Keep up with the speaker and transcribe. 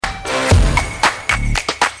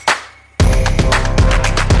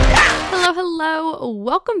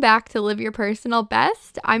Welcome back to Live Your Personal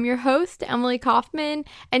Best. I'm your host, Emily Kaufman,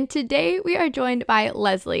 and today we are joined by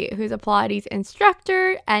Leslie, who's a Pilates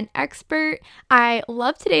instructor and expert. I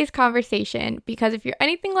love today's conversation because if you're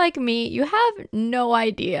anything like me, you have no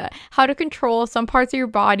idea how to control some parts of your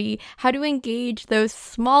body, how to engage those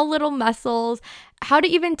small little muscles, how to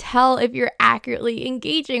even tell if you're accurately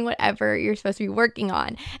engaging whatever you're supposed to be working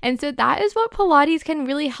on. And so that is what Pilates can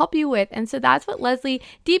really help you with. And so that's what Leslie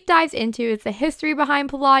deep dives into. It's the history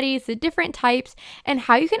behind Pilates, the different types, and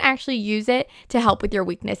how you can actually use it to help with your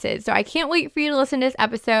weaknesses. So I can't wait for you to listen to this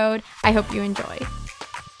episode. I hope you enjoy.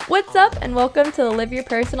 What's up, and welcome to the Live Your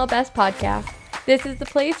Personal Best podcast. This is the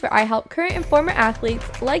place where I help current and former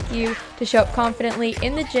athletes like you to show up confidently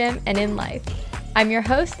in the gym and in life. I'm your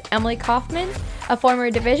host, Emily Kaufman, a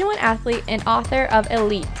former Division I athlete and author of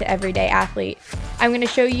Elite to Everyday Athlete. I'm going to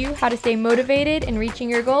show you how to stay motivated in reaching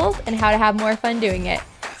your goals and how to have more fun doing it.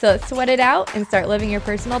 So let's sweat it out and start living your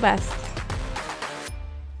personal best.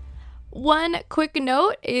 One quick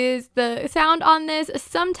note is the sound on this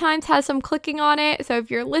sometimes has some clicking on it. So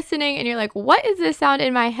if you're listening and you're like, what is this sound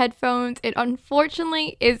in my headphones? It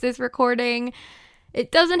unfortunately is this recording. It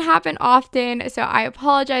doesn't happen often, so I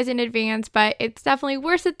apologize in advance, but it's definitely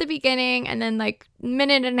worse at the beginning, and then like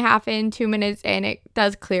minute and a half in, 2 minutes in, it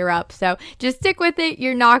does clear up. So just stick with it.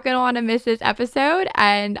 You're not going to want to miss this episode,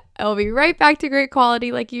 and I'll be right back to great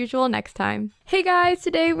quality like usual next time. Hey guys,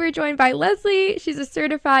 today we're joined by Leslie. She's a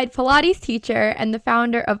certified Pilates teacher and the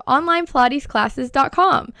founder of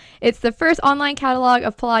OnlinePilatesClasses.com. It's the first online catalog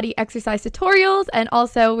of Pilates exercise tutorials and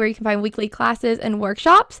also where you can find weekly classes and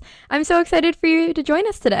workshops. I'm so excited for you to join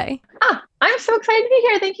us today. I'm so excited to be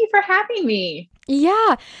here. Thank you for having me.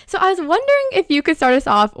 Yeah. So I was wondering if you could start us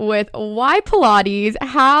off with why Pilates?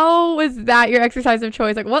 How was that your exercise of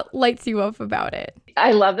choice? Like, what lights you up about it?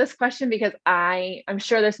 I love this question because I'm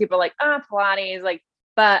sure there's people like, Pilates,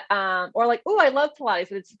 or like, oh, I love Pilates.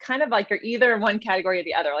 But it's kind of like you're either in one category or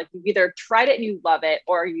the other. Like you've either tried it and you love it,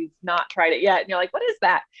 or you've not tried it yet. And you're like, what is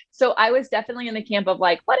that? So I was definitely in the camp of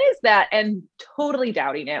like, what is that? And totally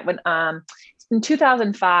doubting it when, in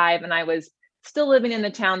 2005, and I was still living in the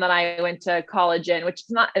town that I went to college in, which is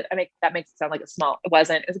not, that makes it sound like it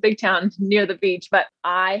wasn't, it was a big town near the beach, but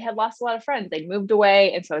I had lost a lot of friends. They'd moved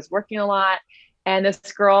away. And so I was working a lot. And this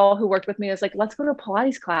girl who worked with me was like, let's go to a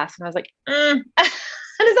Pilates class. And I was like, does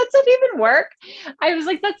that stuff even work? I was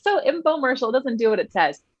like, that's so infomercial. It doesn't do what it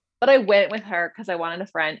says. But I went with her because I wanted a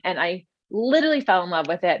friend, and I literally fell in love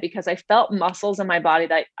with it because I felt muscles in my body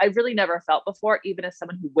that I really never felt before, even as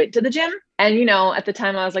someone who went to the gym. And, at the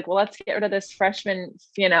time I was like, well, let's get rid of this freshman,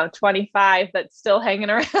 25 that's still hanging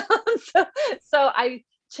around. so I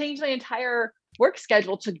changed my entire work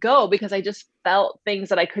schedule to go because I just felt things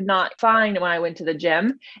that I could not find when I went to the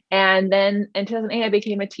gym. And then in 2008, I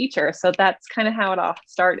became a teacher. So that's kind of how it all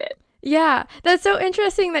started. Yeah, that's so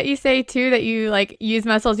interesting that you say too that you like use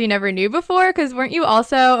muscles you never knew before, because weren't you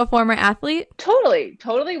also a former athlete? Totally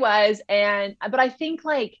was. But I think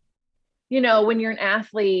like, when you're an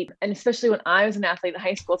athlete, and especially when I was an athlete in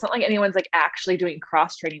high school, it's not like anyone's like actually doing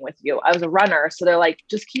cross training with you. I was a runner. So they're like,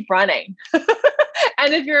 just keep running.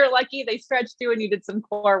 And if you're lucky, they stretched you and you did some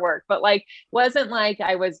core work, but like, wasn't like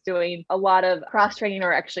I was doing a lot of cross training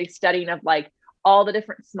or actually studying of like all the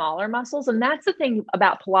different smaller muscles. And that's the thing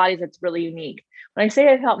about Pilates that's really unique. When I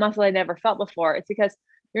say I felt muscle I never felt before, it's because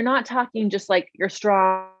you're not talking just like your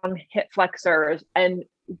strong hip flexors and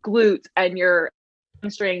glutes and your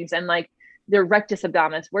hamstrings and like the rectus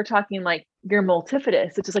abdominis. We're talking like your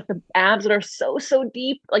multifidus, which is like the abs that are so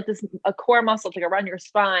deep, like a core muscle, it's like around your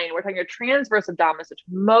spine. We're talking your transverse abdominis, which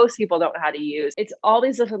most people don't know how to use. It's all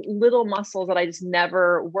these little muscles that I just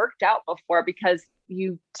never worked out before because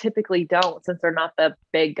you typically don't, since they're not the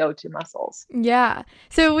big go-to muscles. Yeah.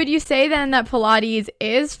 So would you say then that Pilates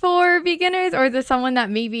is for beginners, or is it someone that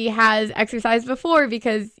maybe has exercised before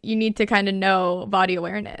because you need to kind of know body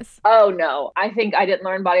awareness? Oh no, I think I didn't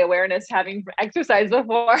learn body awareness having exercised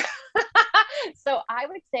before. So I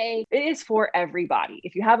would say it is for everybody.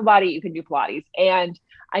 If you have a body, you can do Pilates. And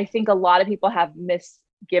I think a lot of people have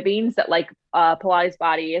misgivings that like Pilates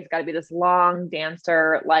body has got to be this long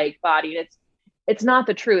dancer like body. And it's not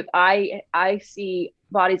the truth. I see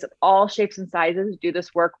bodies of all shapes and sizes do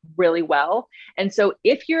this work really well. And so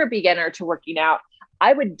if you're a beginner to working out,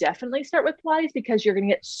 I would definitely start with Pilates because you're going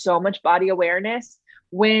to get so much body awareness.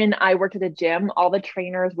 When I worked at a gym, all the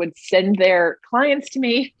trainers would send their clients to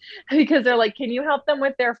me because they're like, can you help them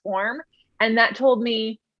with their form? And that told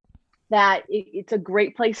me that it's a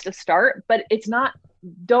great place to start, but it's not,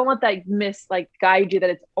 don't let that guide you that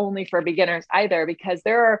it's only for beginners either, because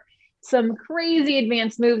there are some crazy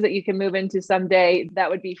advanced moves that you can move into someday. That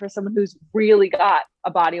would be for someone who's really got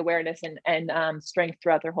a body awareness and strength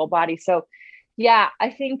throughout their whole body. So yeah, I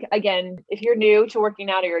think again, if you're new to working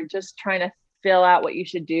out or you're just trying to fill out what you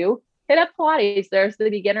should do, hit up Pilates. There's the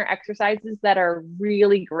beginner exercises that are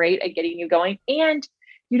really great at getting you going. And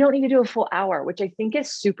you don't need to do a full hour, which I think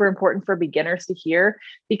is super important for beginners to hear,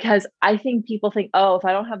 because I think people think, oh, if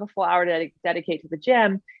I don't have a full hour to dedicate to the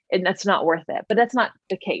gym, and that's not worth it. But that's not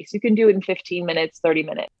the case. You can do it in 15 minutes, 30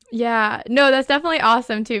 minutes. Yeah, no, that's definitely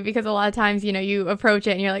awesome too, because a lot of times, you approach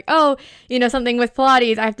it and you're like, oh, something with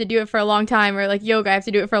Pilates, I have to do it for a long time, or like yoga, I have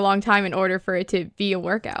to do it for a long time in order for it to be a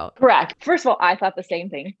workout. Correct. First of all, I thought the same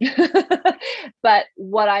thing. But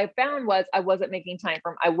what I found was I wasn't making time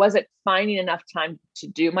for them. I wasn't finding enough time to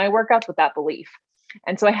do my workouts with that belief.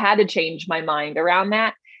 And so I had to change my mind around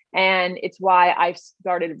that. And it's why I've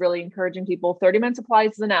started really encouraging people 30 minutes of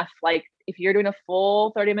Pilates is enough. Like if you're doing a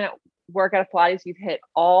full 30-minute workout of Pilates, you've hit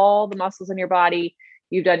all the muscles in your body.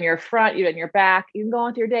 You've done your front, you've done your back, you can go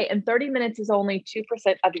on to your day. And 30 minutes is only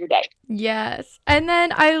 2% of your day. Yes. And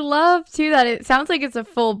then I love too that it sounds like it's a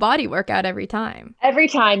full body workout every time. Every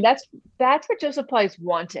time. That's what Joseph Pilates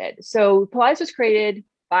wanted. So Pilates was created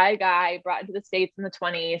by a guy brought into the States in the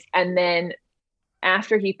 20s. And then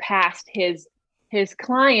after he passed, his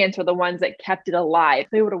clients were the ones that kept it alive.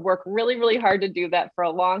 They would have worked really, really hard to do that for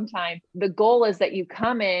a long time. The goal is that you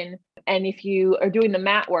come in, and if you are doing the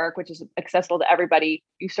mat work, which is accessible to everybody,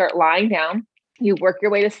 you start lying down, you work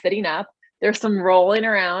your way to sitting up. There's some rolling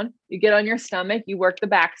around. You get on your stomach, you work the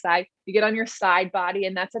backside, you get on your side body.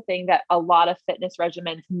 And that's a thing that a lot of fitness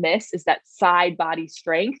regimens miss, is that side body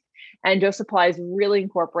strength. And Joseph Pilates really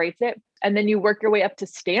incorporates it. And then you work your way up to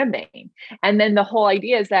standing. And then the whole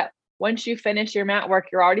idea is that once you finish your mat work,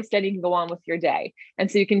 you're already standing to go on with your day. And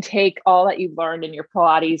so you can take all that you've learned in your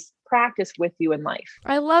Pilates practice with you in life.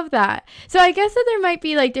 I love that. So I guess that there might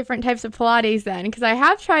be like different types of Pilates then, because I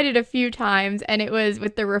have tried it a few times and it was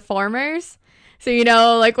with the reformers. So,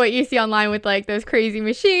 like what you see online with like those crazy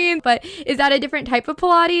machines. But is that a different type of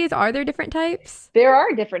Pilates? Are there different types? There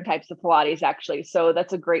are different types of Pilates, actually. So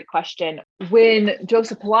that's a great question. When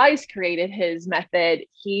Joseph Pilates created his method,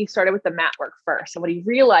 he started with the mat work first. And what he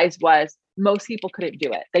realized was most people couldn't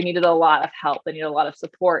do it. They needed a lot of help. They needed a lot of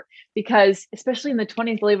support, because especially in the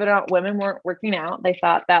 20s, believe it or not, women weren't working out. They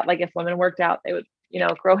thought that like if women worked out, they would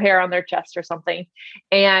grow hair on their chest or something.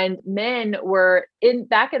 And men were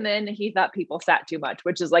back and then he thought people sat too much,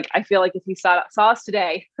 which is like, I feel like if he saw us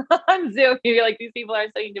today on Zoom, he'd be like, these people are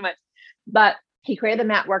sitting too much. But he created the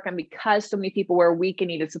mat work. And because so many people were weak and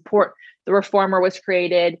needed support, the reformer was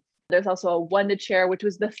created. There's also a Wunda chair, which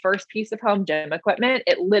was the first piece of home gym equipment.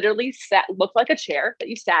 It literally looked like a chair that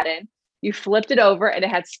you sat in. You flipped it over and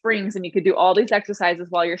it had springs, and you could do all these exercises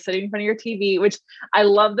while you're sitting in front of your TV, which I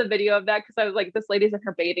love the video of that, because I was like, this lady's in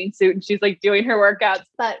her bathing suit and she's like doing her workouts.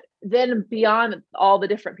 But then beyond all the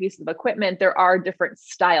different pieces of equipment, there are different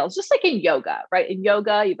styles, just like in yoga, right? In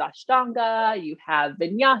yoga, you've got Ashtanga, you have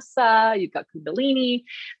Vinyasa, you've got Kundalini.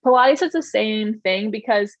 Pilates is the same thing,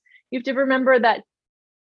 because you have to remember that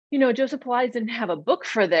Joseph Pilates didn't have a book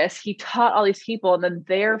for this. He taught all these people, and then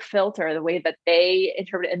their filter, the way that they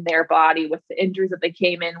interpret it in their body with the injuries that they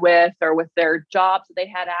came in with, or with their jobs that they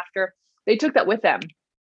had after, they took that with them.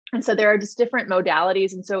 And so there are just different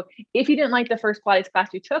modalities. And so if you didn't like the first Pilates class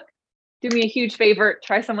you took, do me a huge favor,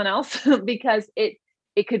 try someone else, because it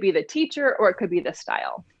could be the teacher or it could be the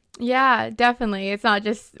style. Yeah, definitely. It's not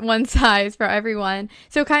just one size for everyone.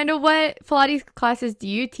 So kind of what Pilates classes do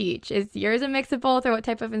you teach? Is yours a mix of both, or what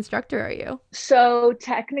type of instructor are you? So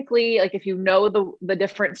technically, like if you know the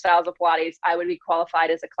different styles of Pilates, I would be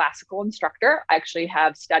qualified as a classical instructor. I actually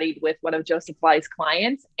have studied with one of Joseph Pilates'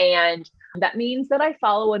 clients, and that means that I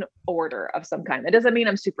follow an order of some kind. That doesn't mean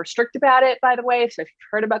I'm super strict about it, by the way. So if you've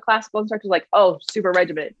heard about classical instructors, like, oh, super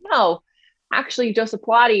regimented. No, actually, Joseph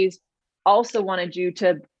Pilates also wanted you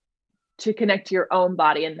to connect to your own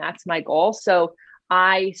body. And that's my goal. So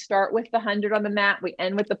I start with the 100 on the mat. We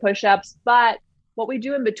end with the push-ups, but what we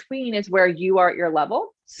do in between is where you are at your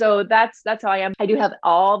level. So that's how I am. I do have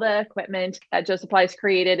all the equipment that Joseph Pilates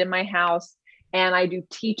created in my house, and I do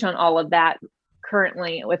teach on all of that.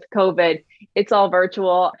 Currently with COVID, it's all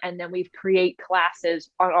virtual. And then we create classes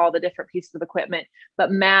on all the different pieces of equipment.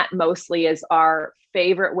 But mat mostly is our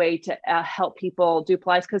favorite way to help people do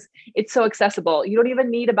Pilates, because it's so accessible. You don't even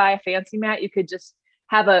need to buy a fancy mat. You could just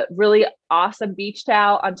have a really awesome beach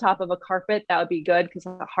towel on top of a carpet. That would be good, because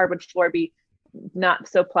a hardwood floor would be not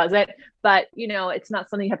so pleasant. But it's not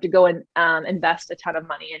something you have to go and invest a ton of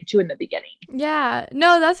money into in the beginning. Yeah,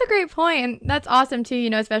 no, that's a great point. And that's awesome too,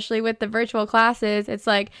 especially with the virtual classes. It's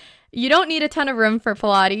like you don't need a ton of room for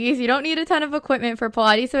Pilates. You don't need a ton of equipment for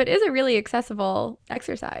Pilates. So it is a really accessible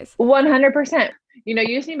exercise. 100%. You know,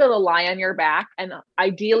 you just need to be able to lie on your back and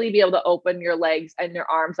ideally be able to open your legs and your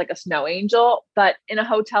arms like a snow angel. But in a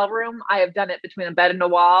hotel room, I have done it between a bed and a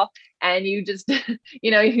wall, and you just,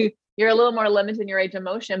 you're a little more limited in your range of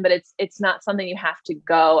motion, but it's not something you have to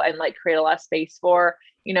go and like create a lot of space for.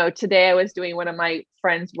 You know, today I was doing one of my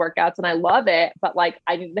friends' workouts and I love it, but like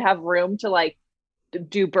I need to have room to like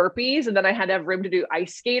do burpees, and then I had to have room to do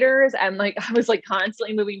ice skaters, and like I was like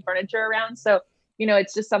constantly moving furniture around. So,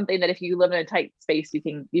 it's just something that if you live in a tight space,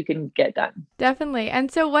 you can get done. Definitely.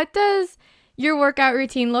 And so what does your workout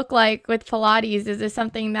routine look like with Pilates? Is this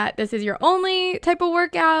something that this is your only type of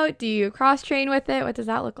workout? Do you cross train with it? What does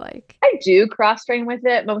that look like? I do cross train with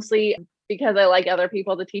it, mostly because I like other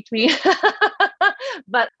people to teach me.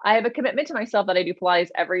 But I have a commitment to myself that I do Pilates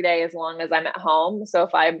every day as long as I'm at home. So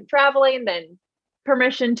if I'm traveling, then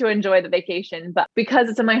permission to enjoy the vacation. But because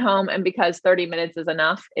it's in my home and because 30 minutes is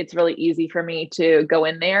enough, it's really easy for me to go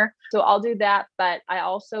in there. So I'll do that. But I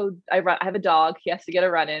have a dog. He has to get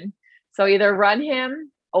a run in. So either run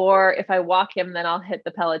him, or if I walk him, then I'll hit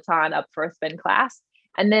the Peloton up for a spin class.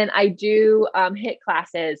 And then I do HIIT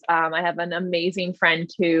classes. I have an amazing friend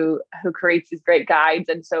who creates these great guides.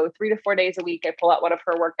 And so 3 to 4 days a week, I pull out one of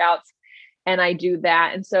her workouts and I do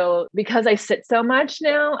that. And so because I sit so much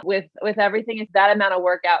now with everything, that amount of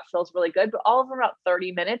workout feels really good, but all of them are about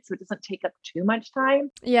 30 minutes. So it doesn't take up too much time.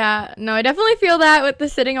 Yeah, no, I definitely feel that with the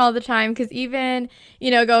sitting all the time. Cause even,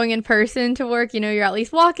 going in person to work, you're at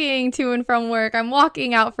least walking to and from work. I'm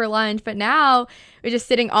walking out for lunch, but now we're just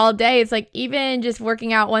sitting all day. It's like even just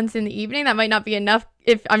working out once in the evening, that might not be enough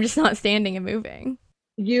if I'm just not standing and moving.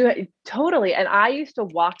 You totally. And I used to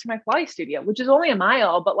walk to my Pilates studio, which is only a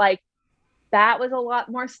mile, but like, that was a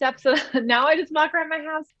lot more steps. Now I just walk around my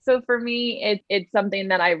house. So for me, it's something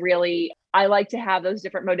that I like to have those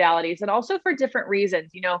different modalities, and also for different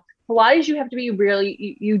reasons. Pilates, you have to be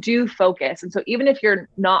you do focus. And so even if you're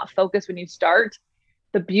not focused when you start,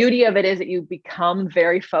 the beauty of it is that you become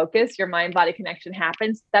very focused. Your mind body connection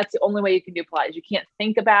happens. That's the only way you can do Pilates. You can't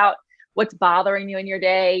think about what's bothering you in your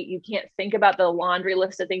day. You can't think about the laundry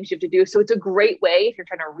list of things you have to do. So it's a great way if you're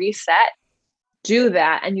trying to reset, do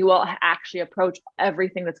that, and you will actually approach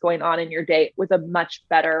everything that's going on in your day with a much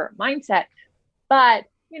better mindset. But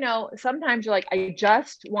sometimes you're like, I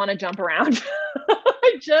just want to jump around.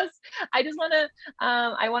 I just want to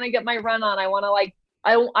I want to get my run on. I want to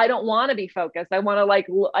I don't want to be focused. I want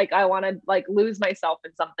to I want to lose myself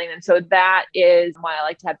in something. And so that is why I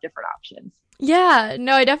like to have different options. Yeah,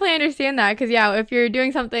 no, I definitely understand that. Because, yeah, if you're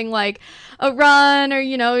doing something like a run or,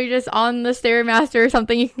 you're just on the Stairmaster or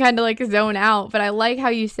something, you can kind of zone out. But I like how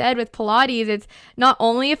you said with Pilates, it's not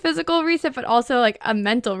only a physical reset, but also a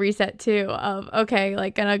mental reset too of,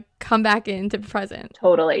 okay, gonna come back into present.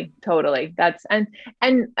 Totally. That's, and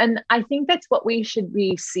I think that's what we should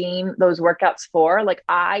be seeing those workouts for.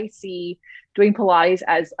 I see doing Pilates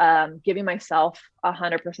as giving myself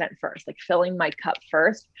 100% first, filling my cup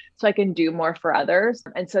first so I can do more for others.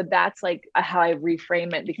 And so that's how I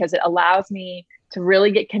reframe it, because it allows me to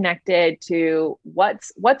really get connected to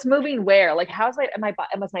what's moving where. How's my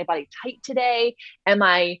body tight today? Am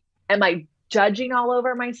I judging all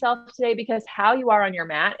over myself today? Because how you are on your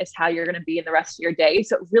mat is how you're going to be in the rest of your day.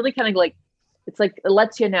 So it really kind of it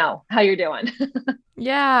lets you know how you're doing.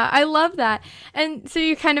 Yeah, I love that. And so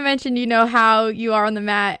you kind of mentioned, how you are on the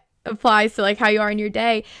mat applies to how you are in your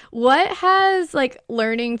day. What has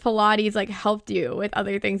learning Pilates helped you with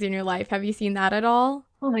other things in your life? Have you seen that at all?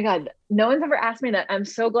 Oh my God. No one's ever asked me that. I'm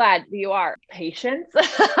so glad that you are. Patience.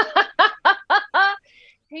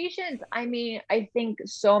 Patience. I mean, I think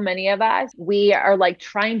so many of us, we are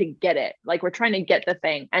trying to get it. We're trying to get the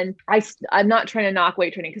thing. And I'm not trying to knock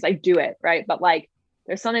weight training because I do it. Right. But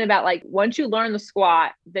there's something about once you learn the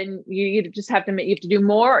squat, then you just have to do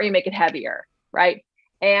more, or you make it heavier. Right.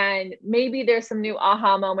 And maybe there's some new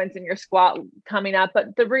aha moments in your squat coming up.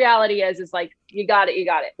 But the reality is you got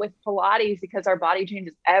it. With Pilates, because our body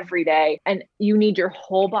changes every day and you need your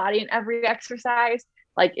whole body in every exercise.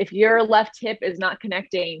 If your left hip is not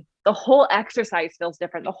connecting, the whole exercise feels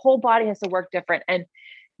different. The whole body has to work different. And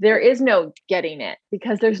there is no getting it,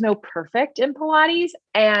 because there's no perfect in Pilates.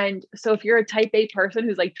 And so if you're a type A person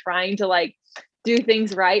who's trying to do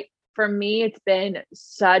things right, for me, it's been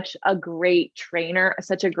such a great trainer,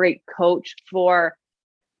 such a great coach for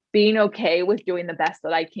being okay with doing the best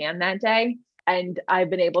that I can that day. And I've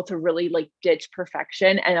been able to really ditch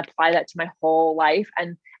perfection and apply that to my whole life.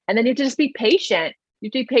 And then you have to just be patient. You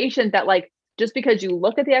have to be patient that just because you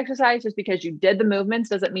look at the exercise, just because you did the movements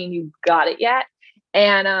doesn't mean you got it yet.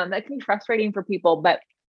 And that can be frustrating for people, but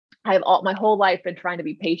I've all my whole life been trying to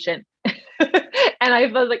be patient. And I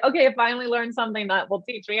was like, okay, I finally learned something that will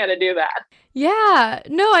teach me how to do that. Yeah.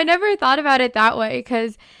 No, I never thought about it that way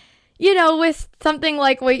because, with something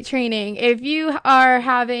like weight training, if you are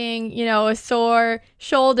having, a sore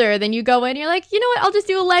shoulder, then you go in, you're like, you know what, I'll just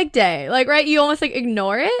do a leg day. Like, right? You almost like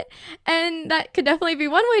ignore it. And that could definitely be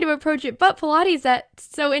one way to approach it. But Pilates,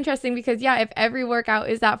 that's so interesting because, yeah, if every workout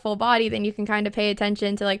is that full body, then you can kind of pay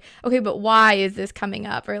attention to like, okay, but why is this coming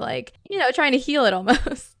up? Or like, trying to heal it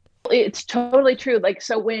almost. It's totally true. Like,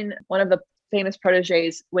 so when one of the famous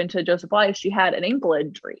proteges went to Joseph Pilates, she had an ankle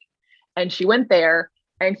injury and she went there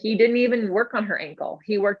and he didn't even work on her ankle.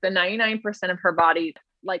 He worked the 99% of her body,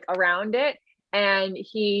 like around it. And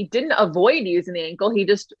he didn't avoid using the ankle. He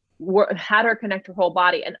just had her connect her whole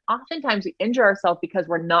body. And oftentimes we injure ourselves because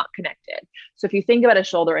we're not connected. So if you think about a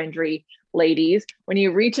shoulder injury, ladies, when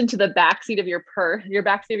you reach into the backseat of your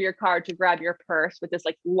backseat of your car to grab your purse with this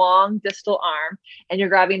like long distal arm, and you're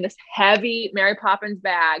grabbing this heavy Mary Poppins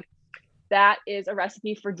bag, that is a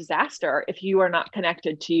recipe for disaster if you are not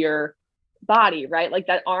connected to your body, right? Like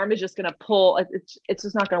that arm is just going to pull, it's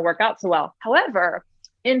just not going to work out so well. However,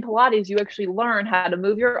 in Pilates, you actually learn how to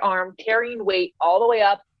move your arm, carrying weight all the way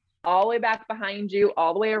up, all the way back behind you,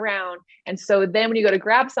 all the way around. And so then when you go to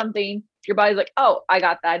grab something, your body's like, oh, I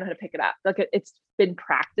got that. I know how to pick it up. Like it's been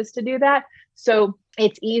practiced to do that. So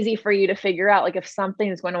it's easy for you to figure out, like if something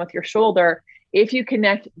is going on with your shoulder, if you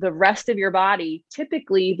connect the rest of your body,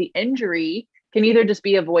 typically the injury can either just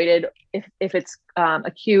be avoided if it's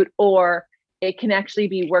acute, or it can actually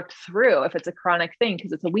be worked through if it's a chronic thing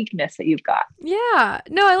because it's a weakness that you've got. Yeah.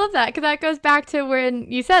 No, I love that because that goes back to when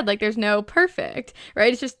you said like there's no perfect,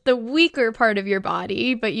 right? It's just the weaker part of your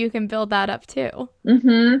body, but you can build that up too.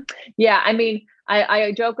 Mm-hmm. Yeah. I mean,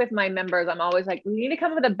 I joke with my members. I'm always like, we need to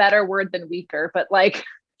come up with a better word than weaker, but like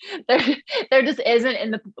there just isn't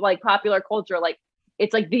in the like popular culture. Like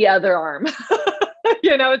it's like the other arm,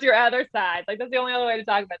 it's your other side. Like that's the only other way to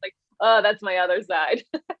talk about it. Like, oh, that's my other side.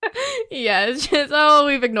 Yeah, it's just,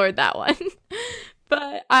 we've ignored that one.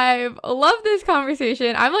 But I've loved this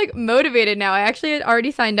conversation. I'm like motivated now. I actually had already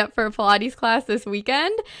signed up for a Pilates class this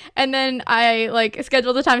weekend. And then I like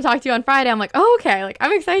scheduled the time to talk to you on Friday. I'm like, oh, okay. Like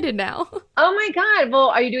I'm excited now. Oh my God. Well,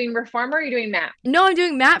 are you doing reformer or are you doing mat? No, I'm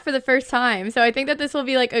doing mat for the first time. So I think that this will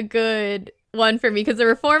be like a good one for me because the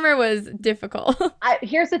reformer was difficult.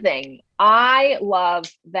 Here's the thing. I love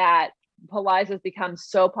that Pilates has become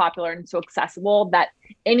so popular and so accessible that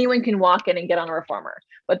anyone can walk in and get on a reformer.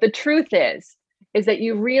 But the truth is that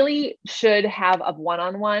you really should have a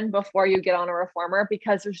one-on-one before you get on a reformer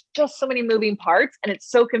because there's just so many moving parts and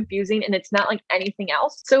it's so confusing and it's not like anything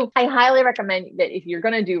else. So I highly recommend that if you're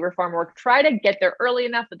going to do reformer work, try to get there early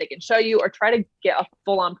enough that they can show you, or try to get a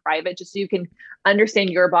full-on private just so you can understand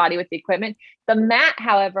your body with the equipment. The mat,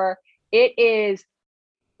 however, it is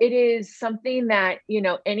something that,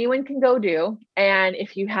 anyone can go do. And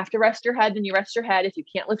if you have to rest your head, then you rest your head. If you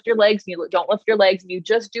can't lift your legs, you don't lift your legs, and you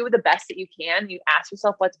just do the best that you can. You ask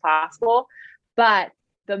yourself what's possible. But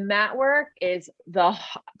the mat work is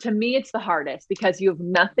to me, it's the hardest because you have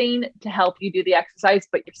nothing to help you do the exercise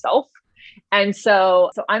but yourself. And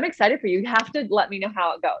so I'm excited for you. You have to let me know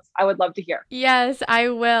how it goes. I would love to hear. Yes, I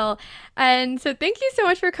will. And so thank you so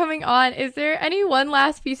much for coming on. Is there any one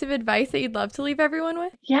last piece of advice that you'd love to leave everyone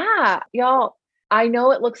with? Yeah, y'all, I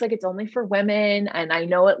know it looks like it's only for women and I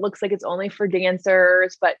know it looks like it's only for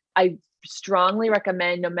dancers, but I strongly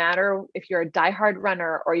recommend, no matter if you're a diehard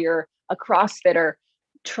runner or you're a CrossFitter,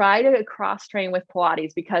 try to cross train with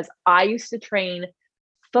Pilates, because I used to train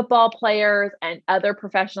football players and other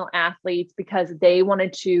professional athletes because they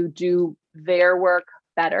wanted to do their work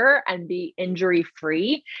better and be injury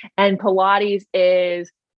free. And Pilates is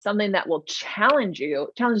something that will challenge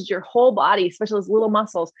your whole body, especially those little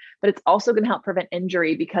muscles, but it's also going to help prevent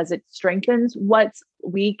injury because it strengthens what's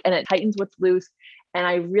weak and it tightens what's loose. And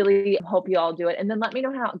I really hope you all do it. And then let me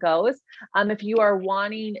know how it goes. If you are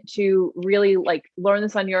wanting to really like learn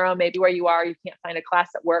this on your own, maybe where you are, you can't find a class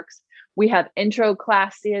that works. We have intro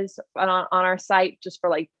classes on our site just for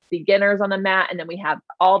like beginners on the mat. And then we have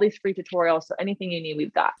all these free tutorials. So anything you need,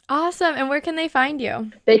 we've got. Awesome. And where can they find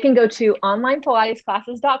you? They can go to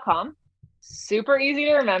onlinepilatesclasses.com. Super easy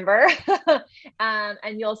to remember.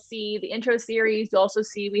 And you'll see the intro series. You'll also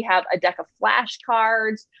see we have a deck of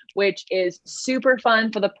flashcards, which is super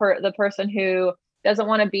fun for the person who doesn't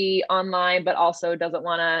want to be online, but also doesn't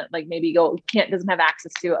want to like maybe doesn't have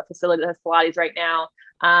access to a facility that has Pilates right now.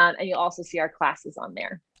 And you'll also see our classes on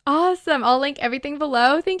there. Awesome. I'll link everything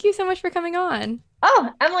below. Thank you so much for coming on.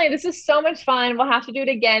 Oh, Emily, this is so much fun. We'll have to do it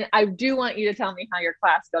again. I do want you to tell me how your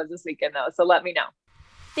class goes this weekend though. So let me know.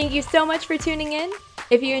 Thank you so much for tuning in.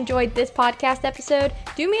 If you enjoyed this podcast episode,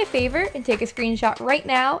 do me a favor and take a screenshot right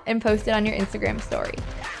now and post it on your Instagram story.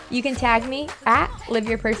 You can tag me at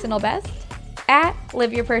liveyourpersonalbest, at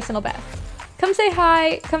liveyourpersonalbest. Come say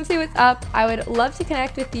hi, come say what's up. I would love to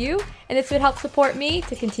connect with you, and this would help support me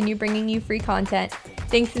to continue bringing you free content.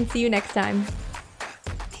 Thanks, and see you next time.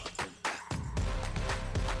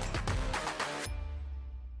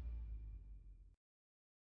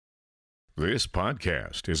 This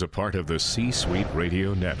podcast is a part of the C-Suite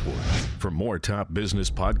Radio Network. For more top business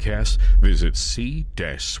podcasts, visit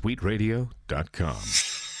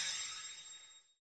c-suiteradio.com.